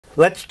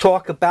let's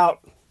talk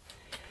about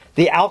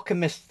the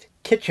alchemist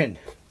kitchen.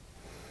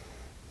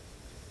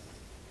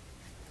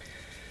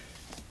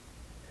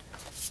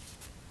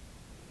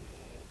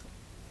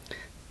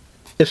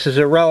 This is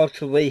a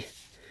relatively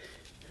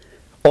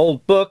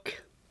old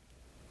book.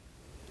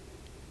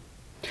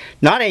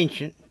 Not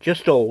ancient,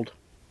 just old.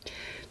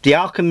 The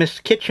Alchemist's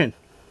Kitchen.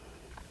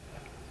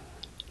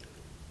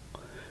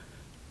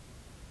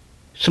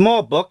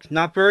 Small book,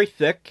 not very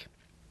thick.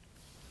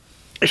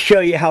 I'll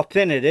show you how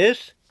thin it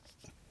is.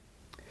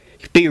 It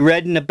can be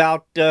read in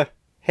about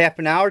half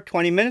an hour,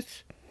 20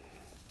 minutes.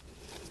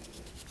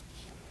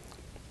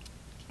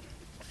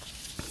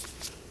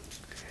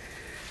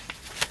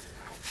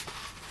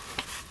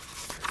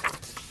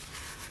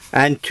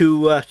 And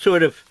to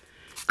sort of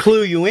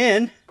clue you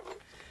in,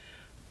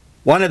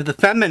 one of the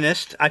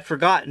feminists, I've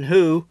forgotten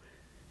who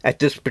at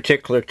this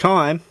particular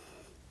time,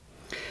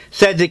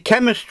 said that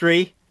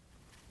chemistry,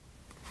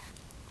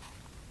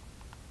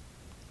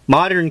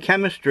 modern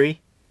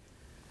chemistry,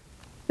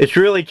 is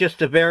really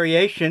just a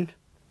variation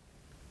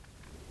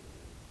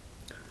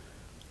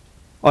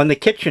on the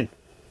kitchen.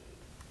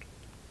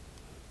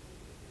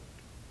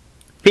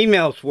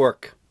 Female's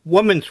work,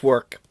 woman's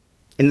work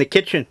in the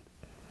kitchen.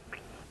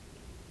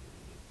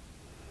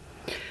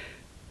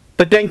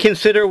 But then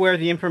consider where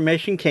the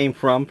information came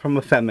from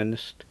a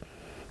feminist.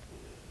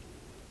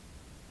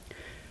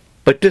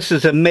 But this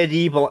is a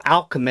medieval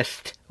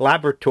alchemist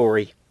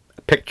laboratory.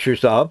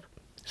 Pictures of,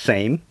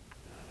 same.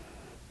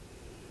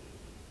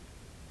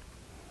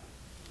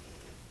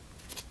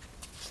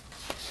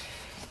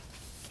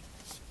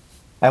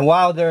 And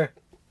while they're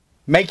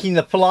making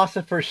the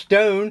philosopher's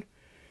stone,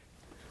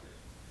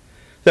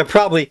 they're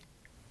probably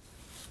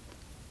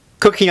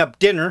cooking up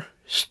dinner,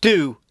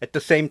 stew, at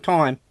the same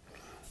time.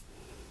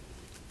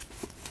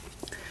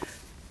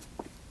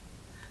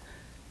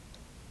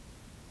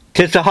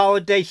 Tis the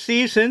holiday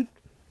season.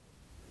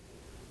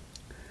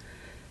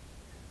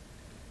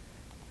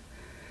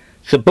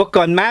 It's a book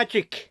on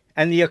magic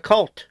and the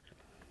occult.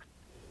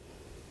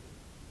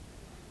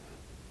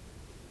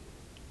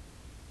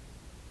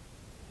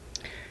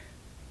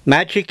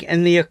 Magic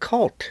and the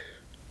occult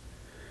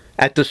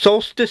at the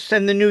solstice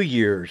and the New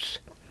Year's.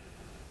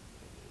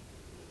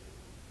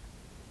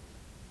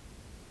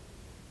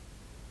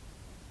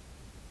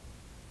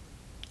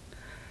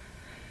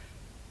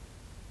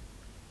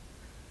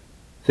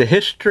 The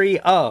history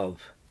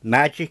of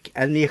magic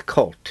and the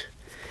occult.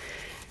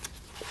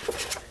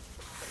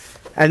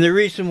 And the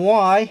reason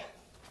why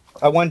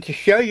I wanted to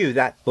show you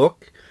that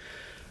book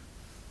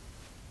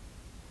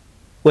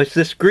was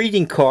this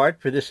greeting card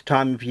for this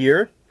time of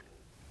year.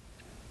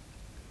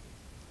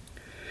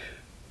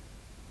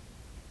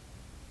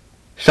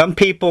 Some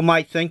people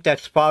might think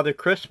that's Father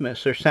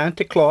Christmas or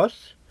Santa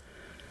Claus.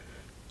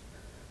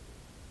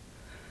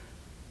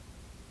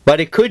 But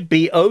it could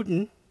be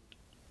Odin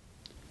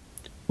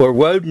or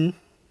Woden,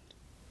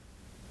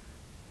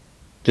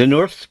 the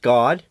Norse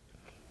god.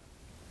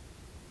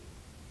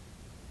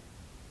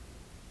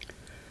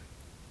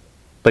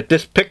 But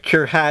this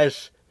picture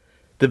has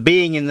the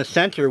being in the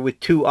center with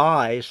two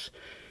eyes,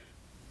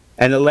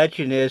 and the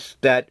legend is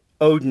that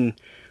Odin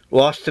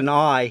lost an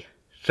eye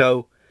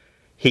so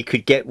he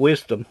could get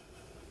wisdom.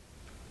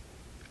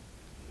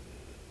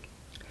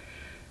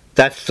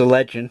 That's the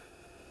legend.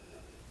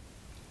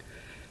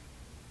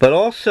 But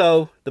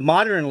also the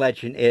modern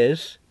legend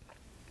is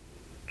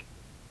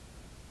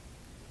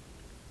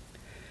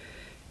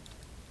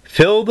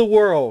fill the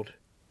world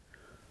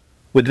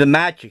with the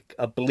magic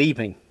of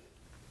believing.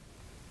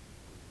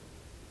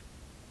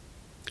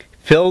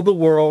 Fill the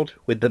world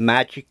with the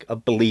magic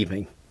of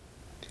believing.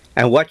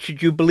 And what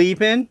should you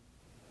believe in?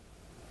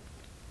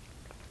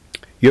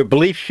 Your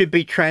belief should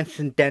be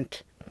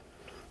transcendent,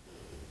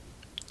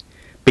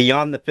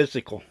 beyond the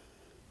physical.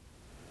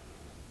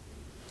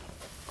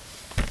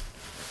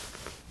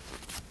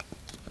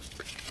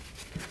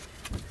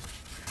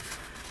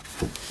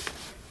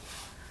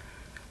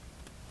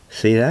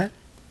 See that?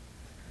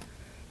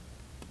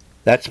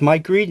 That's my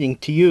greeting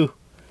to you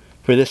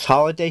for this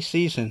holiday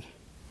season.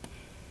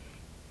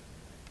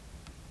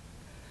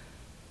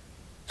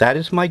 That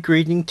is my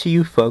greeting to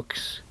you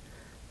folks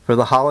for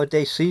the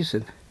holiday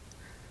season.